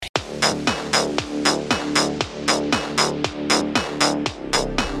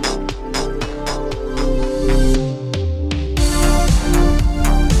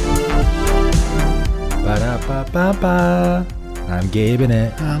ba. I'm Gabe in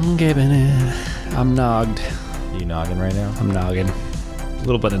it. I'm Gabe in it. I'm nogged. You noggin right now? I'm noggin. A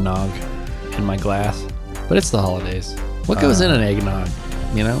little bit of nog in my glass. But it's the holidays. What goes in an eggnog?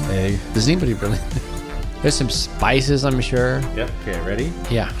 You know? Egg. Does anybody really? There's some spices, I'm sure. Yep. Okay, ready?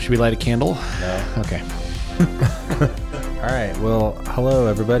 Yeah. Should we light a candle? No. Okay. All right. Well, hello,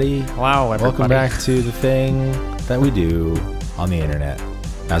 everybody. Hello, everybody. Welcome back to the thing that we do on the internet,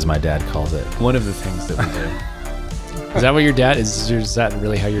 as my dad calls it. One of the things that we do. Is that what your dad is? Is that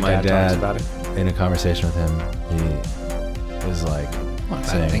really how your dad talks about it? In a conversation with him, he was like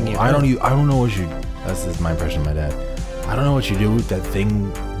saying, "I don't know what you." This is my impression of my dad. I don't know what you do with that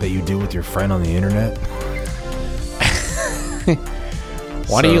thing that you do with your friend on the internet.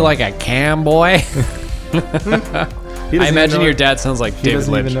 What are you, like a cam boy? I imagine your dad sounds like David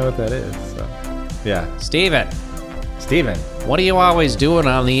Lynch. He doesn't even know what that is. So. Yeah. Steven, what are you always doing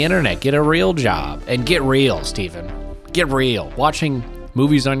on the internet? Get a real job. And get real, Steven. Get real. Watching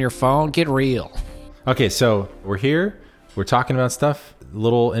movies on your phone, get real. Okay, so we're here. We're talking about stuff.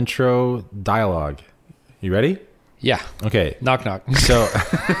 Little intro dialogue. You ready? Yeah. Okay. Knock, knock. So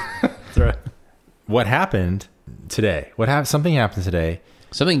what happened today? Something happened today.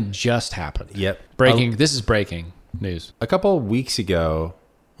 Something just happened. Yep. Breaking. This is breaking news. A couple weeks ago,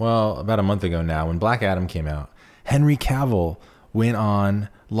 well, about a month ago now, when Black Adam came out, Henry Cavill went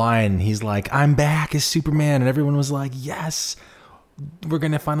online. He's like, I'm back as Superman. And everyone was like, yes, we're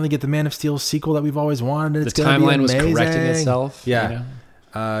going to finally get the Man of Steel sequel that we've always wanted. It's the gonna timeline be was amazing. correcting itself. Yeah. You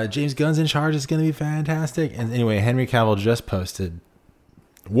know? James Gunn's in charge. It's going to be fantastic. And anyway, Henry Cavill just posted,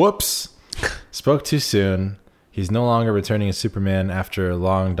 whoops, spoke too soon. He's no longer returning as Superman after a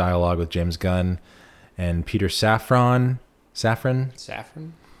long dialogue with James Gunn and Peter Safran?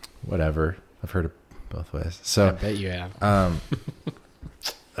 Whatever. I've heard it both ways. So I bet you have.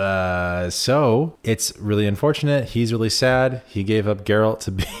 So it's really unfortunate. He's really sad. He gave up Geralt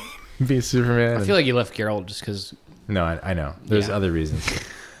to be Superman. I feel like you left Geralt just because. No, I know. There's other reasons.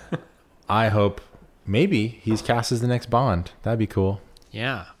 I hope maybe he's cast as the next Bond. That'd be cool.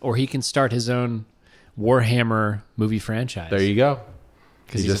 Yeah. Or he can start his own Warhammer movie franchise. There you go.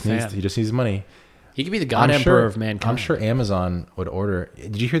 Because he just needs money. He could be the God Emperor of mankind. I'm sure Amazon would order.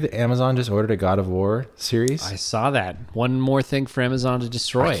 Did you hear that Amazon just ordered a God of War series? I saw that. One more thing for Amazon to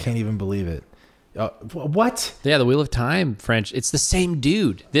destroy. I can't even believe it. What? Yeah, the Wheel of Time French. It's the same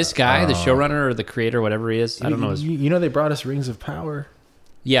dude. This guy, the showrunner or the creator, whatever he is. I don't know. You know they brought us Rings of Power.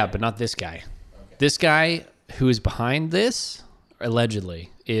 Yeah, but not this guy. Okay. This guy who is behind this,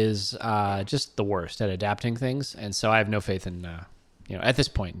 allegedly, is just the worst at adapting things. And so I have no faith in, at this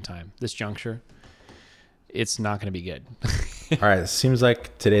point in time, this juncture, it's not going to be good. All right. It seems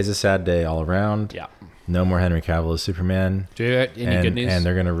like today's a sad day all around. Yeah. No more Henry Cavill as Superman. Any good news? And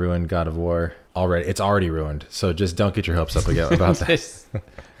they're going to ruin God of War already. It's already ruined. So just don't get your hopes up again about that.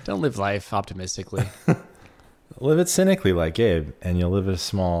 Don't live life optimistically. Live it cynically like Gabe, and you'll live it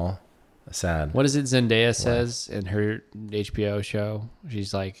small, sad. What is it Zendaya says in her HBO show?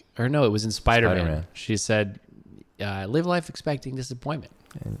 She's like, or no, it was in Spider-Man. She said, live life expecting disappointment.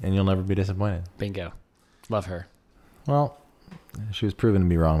 And you'll never be disappointed. Bingo. Love her. Well, she was proven to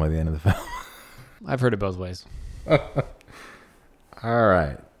be wrong by the end of the film. I've heard it both ways. All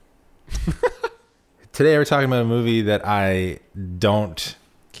right. Today we're talking about a movie that I don't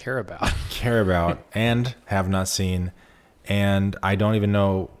care about and have not seen, and I don't even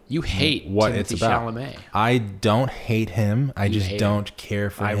know you hate what Timothy it's about. Chalamet. I don't hate him. I just don't care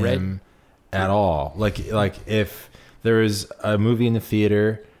for him at all. Like if there is a movie in the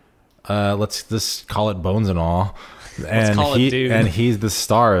theater, let's just call it Bones and All, and he's the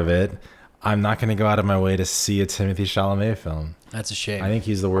star of it. I'm not going to go out of my way to see a Timothy Chalamet film. That's a shame. I think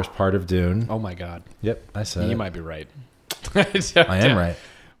he's the worst part of Dune. Oh my God. Yep, I said You it. might be right. I am right.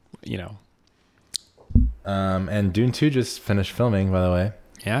 And Dune 2 just finished filming, by the way.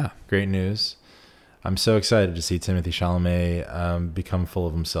 Yeah. Great news. I'm so excited to see Timothy Chalamet become full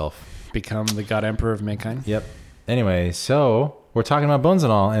of himself. Become the God Emperor of mankind? Yep. Anyway, so we're talking about Bones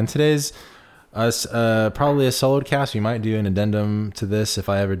and All, and today's probably a soloed cast. We might do an addendum to this if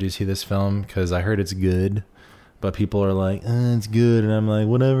I ever do see this film, because I heard it's good, but people are like, it's good, and I'm like,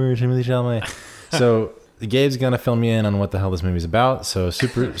 whatever, Timothy Chalamet. So Gabe's going to fill me in on what the hell this movie's about, so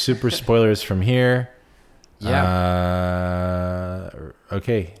super spoilers from here. Yeah.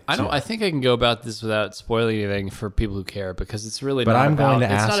 Okay. I think I can go about this without spoiling anything for people who care, because it's really but not I'm about... going to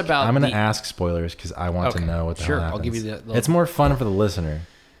it's ask, not about I'm going to ask spoilers because I want to know what the hell happens. I'll give you the it's more fun for the listener.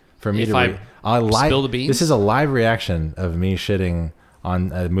 For me if to spill the beans? This is a live reaction of me shitting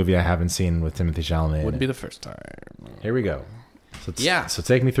on a movie I haven't seen with Timothy Chalamet. Wouldn't be the first time. Here we go. So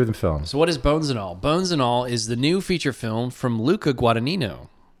take me through the film. So what is Bones and All? Bones and All is the new feature film from Luca Guadagnino,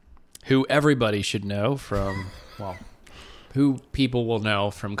 who everybody should know from, who people will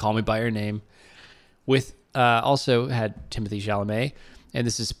know from Call Me By Your Name, with also had Timothy Chalamet, and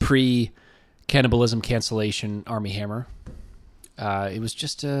this is pre-cannibalism cancellation Armie Hammer. It was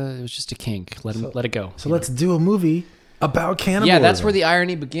just a kink. Let it go. So let's do a movie about cannibalism. Yeah, that's where the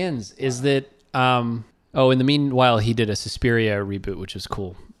irony begins. Is that in the meanwhile he did a Suspiria reboot, which was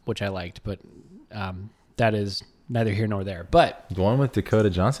cool, which I liked, but that is neither here nor there. But the one with Dakota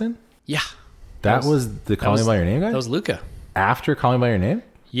Johnson. Yeah, that was the Call Me By Your Name guy. That was Luca. After Call Me By Your Name.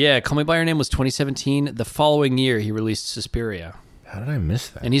 Yeah, Call Me By Your Name was 2017. The following year, he released Suspiria. How did I miss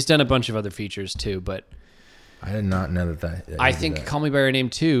that? And he's done a bunch of other features too, but I did not know that I think Call Me By Your Name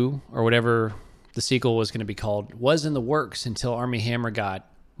 2, or whatever the sequel was going to be called, was in the works until Armie Hammer got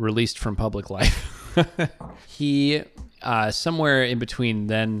released from public life. He, somewhere in between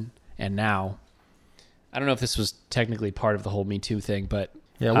then and now, I don't know if this was technically part of the whole Me Too thing, but...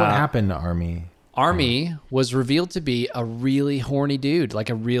 Yeah, what happened to Armie? Armie was revealed to be a really horny dude, like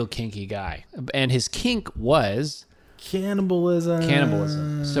a real kinky guy. And his kink was...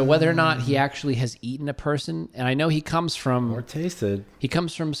 Cannibalism. So whether or not he actually has eaten a person, and I know he comes from... Or tasted. He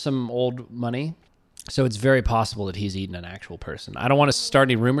comes from some old money, so it's very possible that he's eaten an actual person. I don't want to start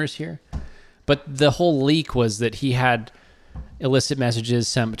any rumors here, but the whole leak was that he had illicit messages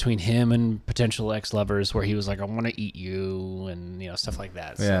sent between him and potential ex-lovers where he was like, I want to eat you, and stuff like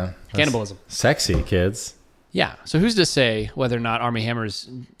that. So, yeah. Cannibalism. Sexy, kids. Yeah. So who's to say whether or not Armie Hammer's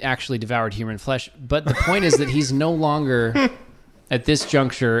actually devoured human flesh? But the point is that he's no longer, at this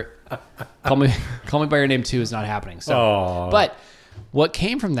juncture, Call Me By Your Name 2 is not happening. So, but what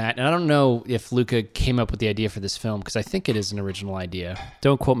came from that, and I don't know if Luca came up with the idea for this film, because I think it is an original idea.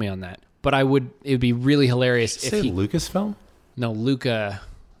 Don't quote me on that. But it would be really hilarious if he... Lucasfilm? No, Luca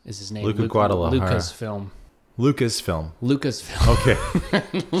is his name. Luca Guadagnino. Lucasfilm. Lucasfilm. Okay.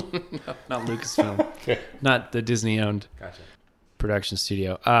 No, not Lucasfilm. Okay. Not the Disney-owned production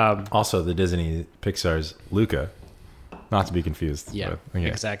studio. Also, the Disney Pixar's Luca. Not to be confused. Yeah,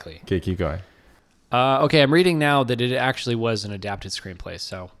 exactly. Okay, keep going. Okay, I'm reading now that it actually was an adapted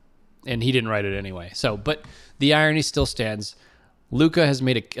screenplay, and he didn't write it anyway. But the irony still stands. Luca has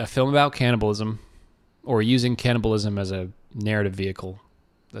made a film about cannibalism, or using cannibalism as a narrative vehicle,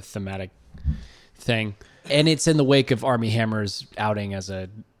 the thematic thing, and it's in the wake of Armie Hammer's outing as a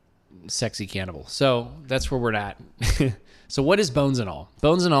sexy cannibal. So that's where we're at. So what is Bones and All?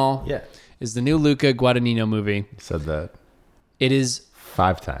 Bones and All is the new Luca Guadagnino movie. You said that. It is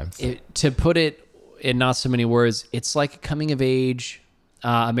 5 times. To put it in not so many words, it's like a coming of age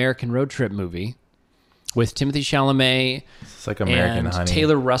American road trip movie with Timothy Chalamet. It's like American and Honey.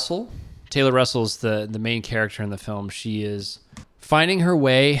 Taylor Russell. Taylor Russell is the main character in the film. She is finding her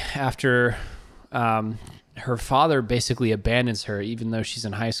way after her father basically abandons her. Even though she's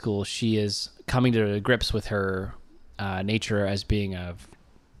in high school, she is coming to grips with her nature as being a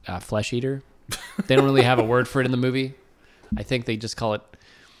flesh eater. They don't really have a word for it in the movie. I think they just call it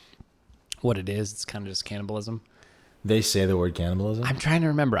what it is. It's kind of just cannibalism. They say the word cannibalism? I'm trying to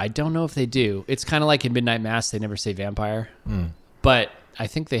remember. I don't know if they do. It's kind of like in Midnight Mass, they never say vampire. But I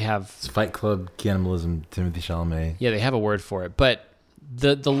think they have... It's Fight Club, cannibalism, Timothy Chalamet. Yeah, they have a word for it. But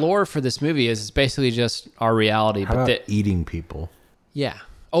the lore for this movie is it's basically just our reality. How about eating people? Yeah.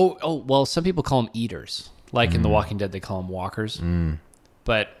 Oh, well, some people call them eaters. Like in The Walking Dead, they call them walkers.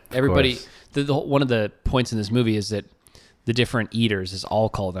 But everybody... one of the points in this movie is that the different eaters, as I'll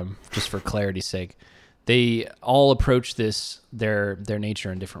call them, just for clarity's sake, they all approach their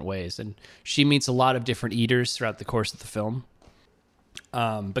nature in different ways. And she meets a lot of different eaters throughout the course of the film.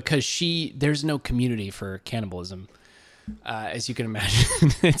 Because there's no community for cannibalism, as you can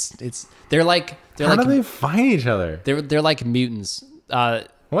imagine. They're like how do they find each other? They're like mutants.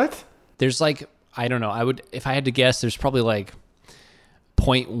 What? There's like, I don't know. If I had to guess, there's probably like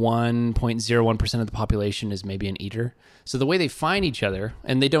 0.01% of the population is maybe an eater. So the way they find each other,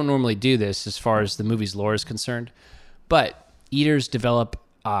 and they don't normally do this as far as the movie's lore is concerned, but eaters develop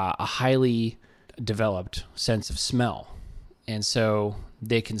a highly developed sense of smell. And so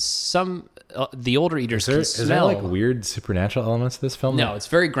they can the older eaters can smell. Is there like weird supernatural elements to this film? No, it's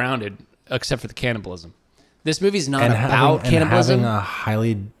very grounded, except for the cannibalism. This movie's not about cannibalism. And having a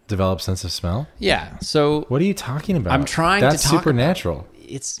highly developed sense of smell? Yeah. So what are you talking about? I'm trying That's to talk supernatural.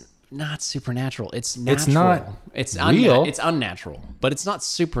 It's not supernatural. It's natural. It's not it's real. It's unnatural, but it's not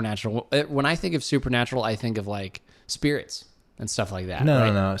supernatural. When I think of supernatural, I think of like spirits and stuff like that.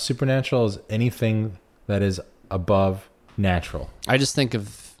 No. Supernatural is anything that is above natural. I just think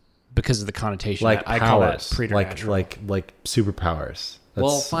of because of the connotation. Like I call that powers, preternatural. like superpowers.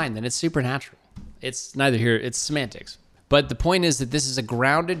 Well, fine, then it's supernatural. It's neither here. It's semantics. But the point is that this is a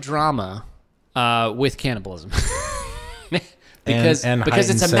grounded drama with cannibalism. because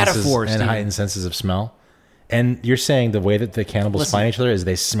it's a metaphor, and Steven. heightened senses of smell. And you're saying the way that the cannibals find each other is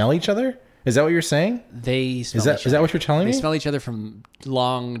they smell each other? Is that what you're saying? They smell Is that what you're telling me? They smell each other from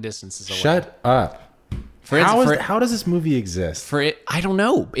long distances away. Shut up. How does this movie exist? I don't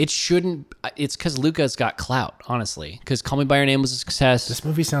know. It shouldn't. It's because Luca's got clout, honestly. Because Call Me by Your Name was a success. This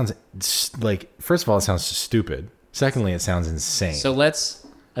movie sounds like, first of all, it sounds stupid. Secondly, it sounds insane. So let's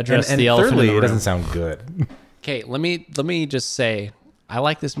address and the elephant thirdly, in the room. it doesn't sound good. Okay, let me just say, I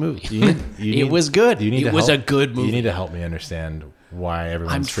like this movie. It was good. It was a good movie. You need to help me understand why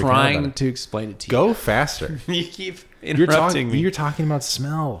everyone's freaking out trying about it. to explain it to you. Go faster. You keep interrupting me. You're talking about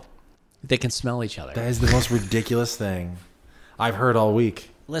smell. They can smell each other. That is the most ridiculous thing I've heard all week.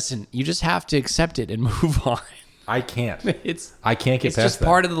 Listen, you just have to accept it and move on. I can't. I can't get it's past just that.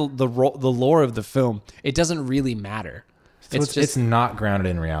 part of the lore of the film. It doesn't really matter. So it's not grounded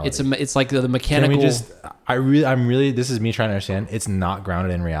in reality. It's like the mechanical. Can we just? I'm really. This is me trying to understand. It's not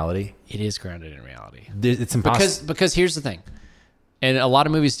grounded in reality. It is grounded in reality. It's impossible. Because here's the thing, and a lot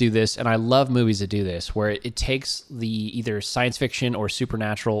of movies do this, and I love movies that do this, where it takes the either science fiction or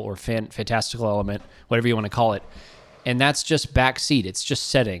supernatural or fantastical element, whatever you want to call it, and that's just backseat. It's just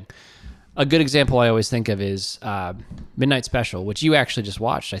setting. A good example I always think of is Midnight Special, which you actually just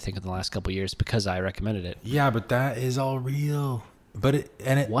watched, I think, in the last couple of years because I recommended it. Yeah, but that is all real.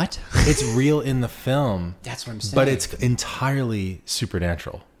 What? It's real in the film. That's what I'm saying. But it's entirely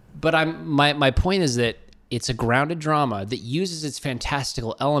supernatural. But my point is that it's a grounded drama that uses its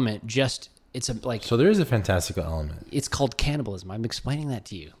fantastical element. So there is a fantastical element. It's called cannibalism. I'm explaining that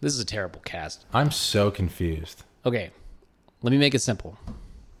to you. This is a terrible cast. I'm so confused. Okay, let me make it simple.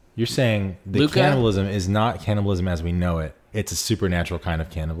 You're saying cannibalism is not cannibalism as we know it. It's a supernatural kind of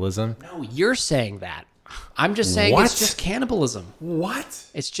cannibalism. No, you're saying that. I'm just saying It's just cannibalism. What?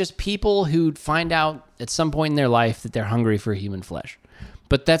 It's just people who find out at some point in their life that they're hungry for human flesh.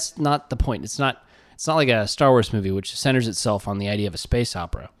 But that's not the point. It's not like a Star Wars movie, which centers itself on the idea of a space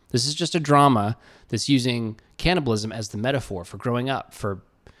opera. This is just a drama that's using cannibalism as the metaphor for growing up, for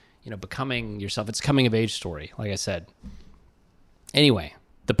becoming yourself. It's a coming of age story, like I said. Anyway,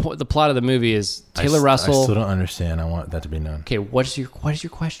 the plot of the movie is Taylor Russell. I still don't understand. I want that to be known. Okay, what is your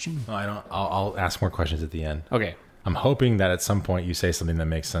question? No, I don't. I'll ask more questions at the end. Okay. I'm hoping that at some point you say something that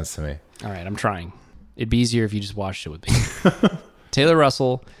makes sense to me. All right, I'm trying. It'd be easier if you just watched it with me. Taylor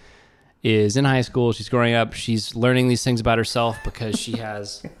Russell is in high school. She's growing up. She's learning these things about herself because she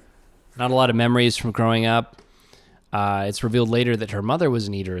has not a lot of memories from growing up. It's revealed later that her mother was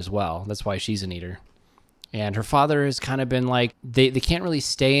an eater as well. That's why she's an eater. And her father has kind of been like, they can't really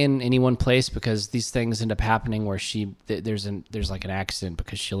stay in any one place because these things end up happening where there's like an accident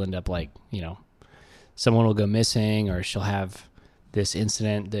because she'll end up like, someone will go missing or she'll have this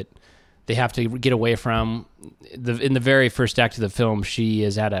incident that they have to get away from. In the very first act of the film, she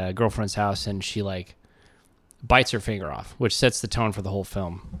is at a girlfriend's house and she like bites her finger off, which sets the tone for the whole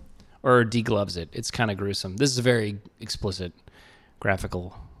film, or degloves it. It's kind of gruesome. This is a very explicit graphic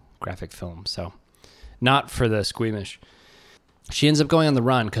film, so not for the squeamish. She ends up going on the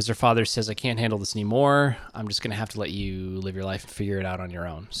run because her father says, I can't handle this anymore. I'm just going to have to let you live your life and figure it out on your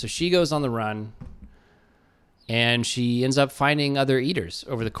own. So she goes on the run, and she ends up finding other eaters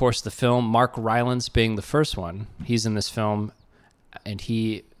over the course of the film. Mark Rylance being the first one. He's in this film, and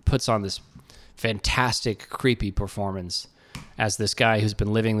he puts on this fantastic, creepy performance as this guy who's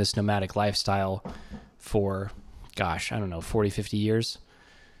been living this nomadic lifestyle for, 40, 50 years.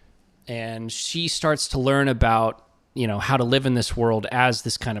 And she starts to learn about, how to live in this world as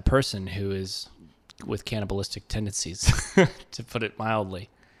this kind of person who is with cannibalistic tendencies, to put it mildly.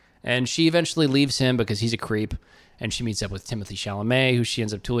 And she eventually leaves him because he's a creep, and she meets up with Timothée Chalamet, who she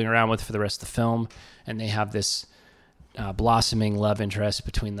ends up tooling around with for the rest of the film, and they have this blossoming love interest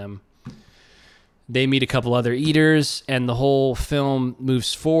between them. They meet a couple other eaters, and the whole film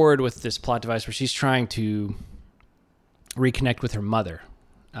moves forward with this plot device where she's trying to reconnect with her mother,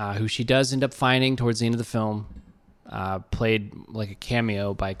 who she does end up finding towards the end of the film, played like a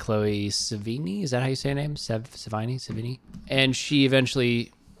cameo by Chloe Sevigny. Is that how you say her name? Sevigny? And she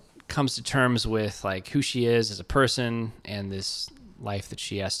eventually comes to terms with like who she is as a person and this life that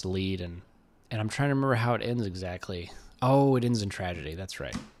she has to lead. And I'm trying to remember how it ends exactly. Oh, it ends in tragedy. That's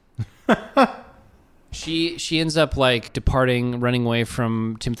right. She ends up like running away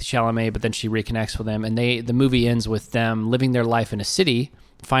from Timothée Chalamet, but then she reconnects with him, and the movie ends with them living their life in a city,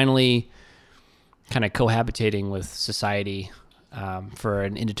 finally kind of cohabitating with society for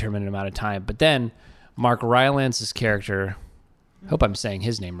an indeterminate amount of time. But then Mark Rylance's character, hope I'm saying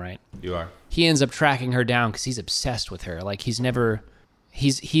his name right. You are. He ends up tracking her down because he's obsessed with her. Like he's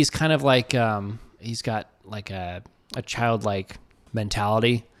kind of like he's got like a childlike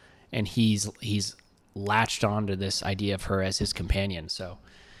mentality, and he's latched onto this idea of her as his companion. So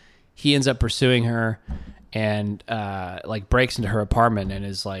he ends up pursuing her and like breaks into her apartment and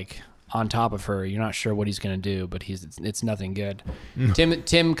is like on top of her. You're not sure what he's gonna do, but it's nothing good.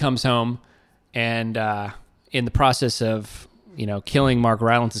 Tim comes home and in the process of killing Mark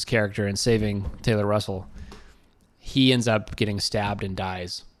Rylance's character and saving Taylor Russell, he ends up getting stabbed and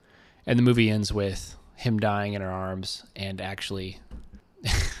dies. And the movie ends with him dying in her arms and actually...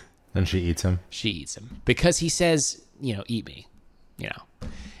 And she eats him? She eats him. Because he says, eat me.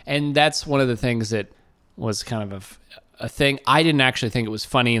 And that's one of the things that was kind of a thing. I didn't actually think it was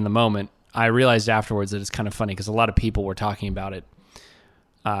funny in the moment. I realized afterwards that it's kind of funny because a lot of people were talking about it,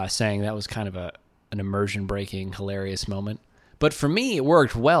 saying that was kind of an immersion-breaking, hilarious moment. But for me, it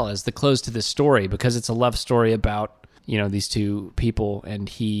worked well as the close to this story because it's a love story about, these two people, and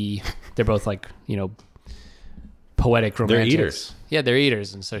they're both like, poetic romantics. They're eaters. Yeah, they're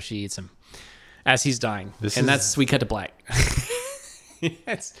eaters, and so she eats him as he's dying. We cut to black.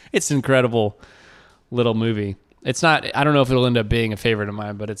 It's an incredible little movie. It's not, I don't know if it'll end up being a favorite of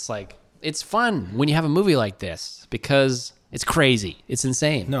mine, but it's like, it's fun when you have a movie like this because it's crazy. It's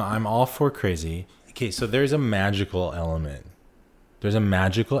insane. No, I'm all for crazy. Okay, so there's a magical element.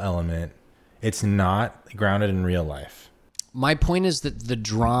 It's not grounded in real life. My point is that the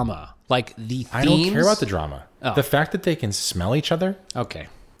drama, like the themes... I don't care about the drama. Oh. The fact that they can smell each other okay,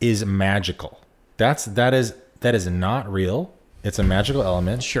 is magical. That is not real. It's a magical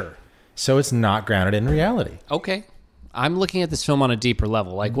element. Sure. So it's not grounded in reality. Okay. I'm looking at this film on a deeper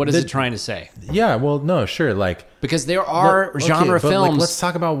level. Like, what is it trying to say? Yeah, well, no, sure. Like, because there are genre films... Like, let's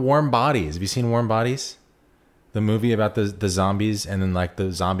talk about Warm Bodies. Have you seen Warm Bodies? The movie about the zombies, and then like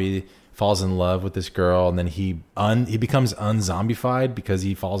the zombie falls in love with this girl, and then he becomes unzombified because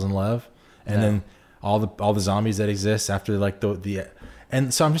he falls in love, and then all the zombies that exist after like the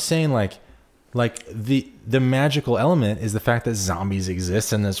and so I'm just saying like the magical element is the fact that zombies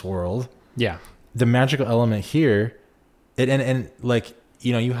exist in this world. Yeah, the magical element here, and like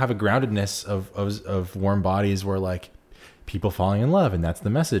you have a groundedness of Warm Bodies where like people falling in love, and that's the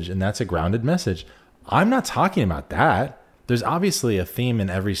message, and that's a grounded message. I'm not talking about that. There's obviously a theme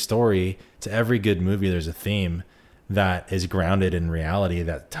in every story. To every good movie, there's a theme that is grounded in reality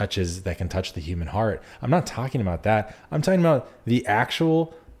that can touch the human heart. I'm not talking about that. I'm talking about the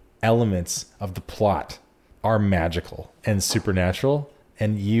actual elements of the plot are magical and supernatural.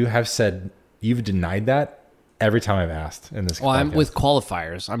 And you have said you've denied that every time I've asked in this. Well, I'm with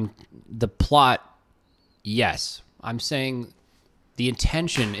qualifiers. The plot. Yes, I'm saying the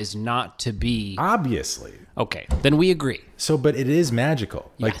intention is not to be obviously. Okay, then we agree. So, but it is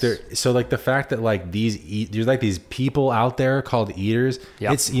magical. Like yes. So like the fact that like there's like these people out there called eaters.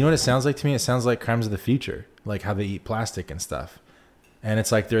 Yep. It's what it sounds like to me. It sounds like Crimes of the Future, like how they eat plastic and stuff. And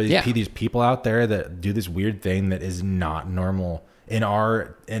it's like there are these people out there that do this weird thing that is not normal in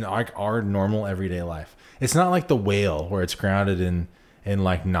our normal everyday life. It's not like The Whale where it's grounded in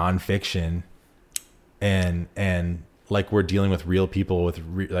like nonfiction and like we're dealing with real people with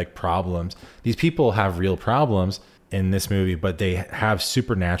like problems. These people have real problems in this movie, but they have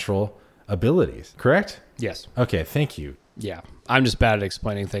supernatural abilities. Correct? Yes. Okay. Thank you. Yeah. I'm just bad at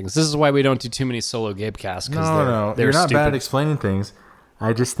explaining things. This is why we don't do too many solo Gabecasts. No. You're not bad at explaining things.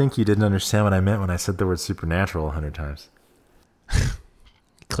 I just think you didn't understand what I meant when I said the word supernatural 100 times.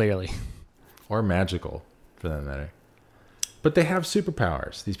 Clearly. Or magical, for that matter. But they have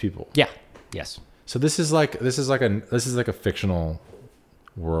superpowers, these people. Yeah. Yes. So this is like a fictional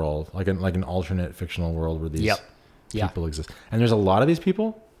world, like an alternate fictional world where these people exist. And there's a lot of these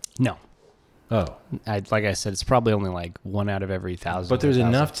people? No. Oh. Like I said, it's probably only like 1 out of every 1,000. But there's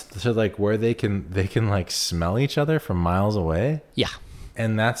enough to like where they can like smell each other from miles away. Yeah.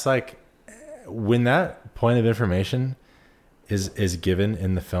 And that's like when that point of information is given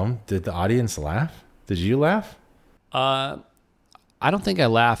in the film, did the audience laugh? Did you laugh? I don't think I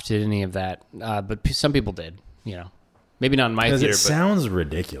laughed at any of that, but some people did. Maybe not in my theater. It sounds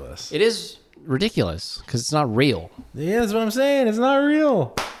ridiculous. It is ridiculous because it's not real. Yeah, that's what I'm saying. It's not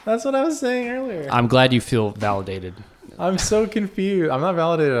real. That's what I was saying earlier. I'm glad you feel validated. I'm so confused. I'm not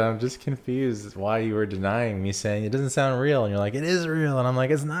validated. I'm just confused why you were denying me saying it doesn't sound real. And you're like, it is real. And I'm like,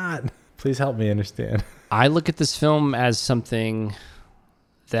 it's not. Please help me understand. I look at this film as something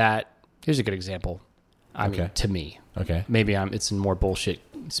that, here's a good example. I mean, to me. Okay. Maybe it's more bullshit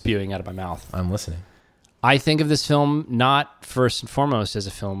spewing out of my mouth. I'm listening. I think of this film not first and foremost as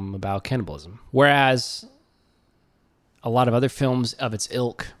a film about cannibalism, whereas a lot of other films of its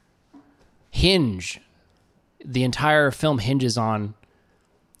ilk the entire film hinges on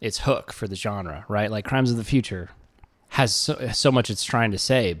its hook for the genre, right? Like Crimes of the Future has so much it's trying to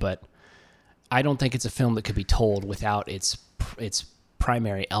say, but I don't think it's a film that could be told without its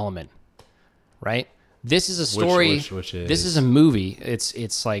primary element, right? This is a story. Which is... This is a movie.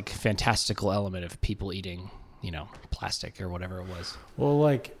 It's like fantastical element of people eating, plastic or whatever it was. Well,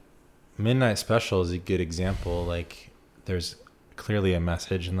 like Midnight Special is a good example. Like there's clearly a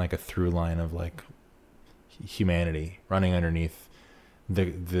message and like a through line of like humanity running underneath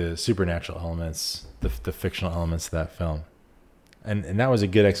the supernatural elements, the fictional elements of that film. And that was a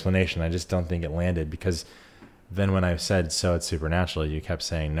good explanation. I just don't think it landed because then when I said, so it's supernatural, you kept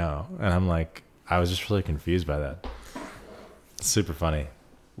saying no. And I'm like, I was just really confused by that. It's super funny.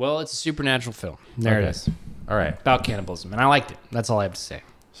 Well, it's a supernatural film. There it is. All right. About cannibalism. And I liked it. That's all I have to say.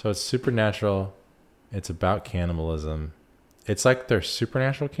 So it's supernatural. It's about cannibalism. It's like they're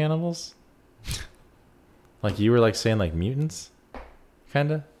supernatural cannibals. Like you were like saying like mutants,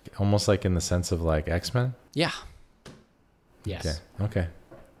 kind of? Almost like in the sense of like X-Men? Yeah. Yes. Okay.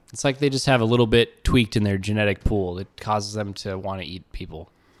 It's like they just have a little bit tweaked in their genetic pool that causes them to want to eat people.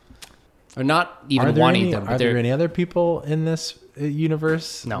 Or not even want to eat them. Are there any other people in this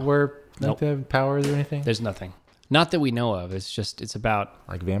universe where they have powers or anything? There's nothing. Not that we know of. It's about...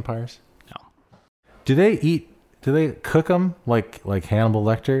 Like vampires? No. Do they cook them like Hannibal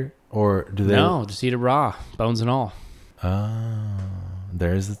Lecter? Or do they... No, just eat it raw. Bones and all. Oh,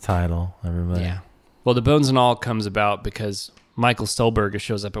 there's the title, everybody. Yeah. Well, the bones and all comes about because Michael Stolberg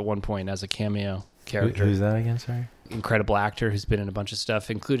shows up at one point as a cameo character. Who's that again, sorry? Incredible actor who's been in a bunch of stuff,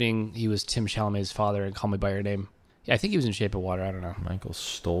 including he was Tim Chalamet's father in Call Me By Your Name. Yeah, I think he was in Shape of Water. I don't know. Michael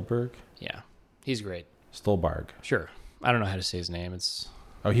Stolberg? Yeah, he's great. Stolbarg. Sure. I don't know how to say his name.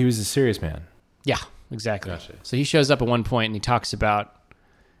 Oh, he was a serious man. Yeah, exactly. Gotcha. So he shows up at one point and he talks about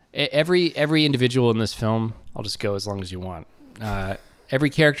every individual in this film. I'll just go as long as you want. Every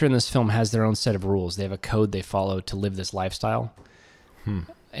character in this film has their own set of rules. They have a code they follow to live this lifestyle.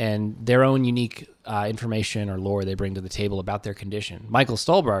 And their own unique information or lore they bring to the table about their condition. Michael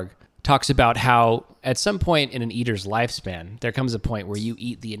Stolberg talks about how at some point in an eater's lifespan, there comes a point where you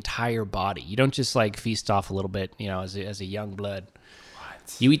eat the entire body. You don't just like feast off a little bit, as a young blood.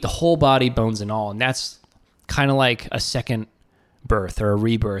 What? You eat the whole body, bones and all. And that's kind of like a second birth or a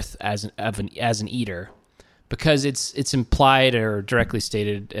rebirth as an eater. Because it's implied or directly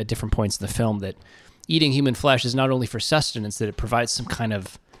stated at different points in the film that eating human flesh is not only for sustenance, that it provides some kind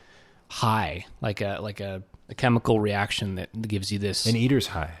of high, like a chemical reaction that gives you this. An eater's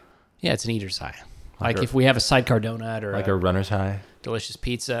high. Yeah, it's an eater's high. Like if we have a sidecar donut or like a runner's high. Delicious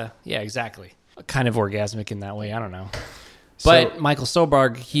pizza. Yeah, exactly. Kind of orgasmic in that way. I don't know. But Michael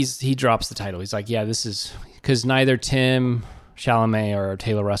Stolberg, he drops the title. He's like, yeah, this is because neither Tim Chalamet or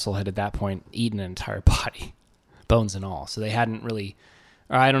Taylor Russell had at that point eaten an entire body, bones and all. So they hadn't really,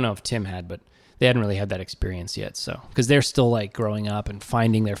 or I don't know if Tim had, but they hadn't really had that experience yet. So, because they're still like growing up and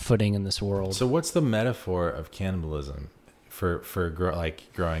finding their footing in this world. So what's the metaphor of cannibalism for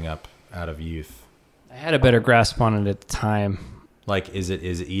growing up out of youth? I had a better grasp on it at the time. Like, is it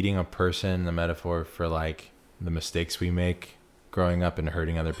eating a person the metaphor for like the mistakes we make growing up and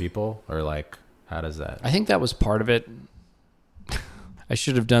hurting other people? Or like, how does that? I think that was part of it. I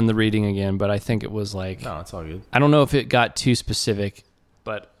should have done the reading again, but I think it was like... No, it's all good. I don't know if it got too specific,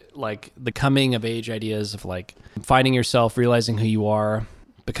 but like the coming of age ideas of like finding yourself, realizing who you are,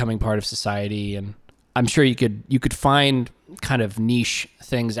 becoming part of society. And I'm sure you could find kind of niche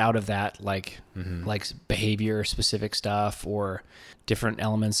things out of that, like behavior specific stuff or different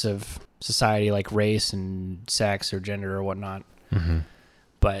elements of society like race and sex or gender or whatnot.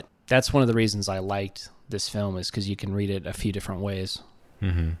 But that's one of the reasons I liked this film, is because you can read it a few different ways.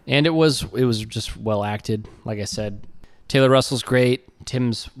 And it was just well acted. Like I said, Taylor Russell's great.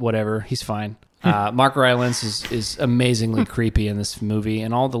 Tim's whatever. He's fine. Mark Rylance is amazingly creepy in this movie,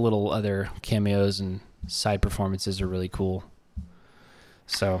 and all the little other cameos and side performances are really cool.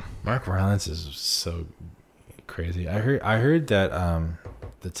 So Mark Rylance is so crazy. I heard that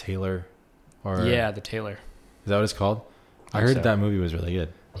the Taylor, the Taylor. Is that what it's called? I heard that movie was really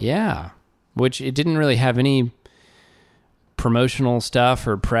good. Yeah, which it didn't really have any promotional stuff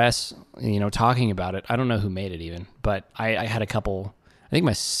or press, talking about it. I don't know who made it even, but I had a couple. I think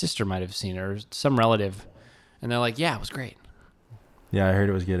my sister might have seen it or some relative, and they're like, "Yeah, it was great." Yeah, I heard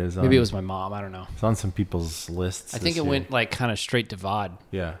it was good. Maybe it was my mom. I don't know. It's on some people's lists. I think it went like kind of straight to VOD.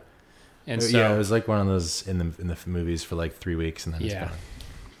 Yeah, and it was like one of those in the movies for like 3 weeks, and then it's gone.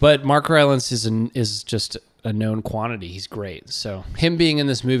 But Mark Rylance is just a known quantity. He's great. So him being in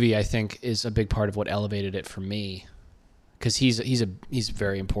this movie, I think, is a big part of what elevated it for me, because he's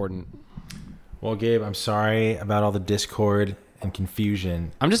very important. Well, Gabe, I'm sorry about all the discord and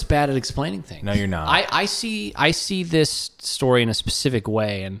confusion. I'm just bad at explaining things. No, you're not. I see this story in a specific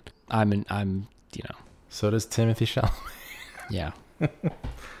way, and I'm So does Timothy Chalamet. Yeah.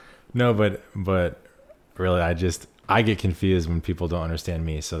 No, but really, I get confused when people don't understand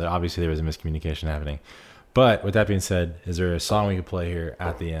me. So obviously there was a miscommunication happening. But with that being said, is there a song we could play here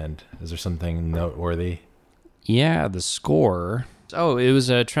at the end? Is there something noteworthy? Yeah, the score. Oh, it was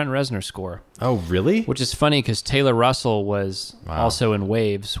a Trent Reznor score. Oh, really? Which is funny because Taylor Russell was also in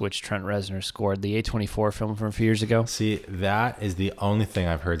Waves, which Trent Reznor scored, the A24 film from a few years ago. See, that is the only thing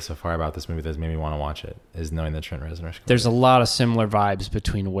I've heard so far about this movie that's made me want to watch it, is knowing that Trent Reznor scored. There's a lot of similar vibes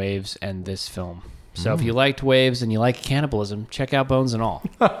between Waves and this film. So if you liked Waves and you like cannibalism, check out Bones and All.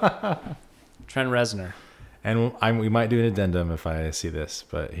 Trent Reznor. And we might do an addendum if I see this,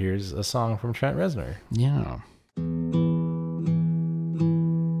 but here's a song from Trent Reznor. Yeah.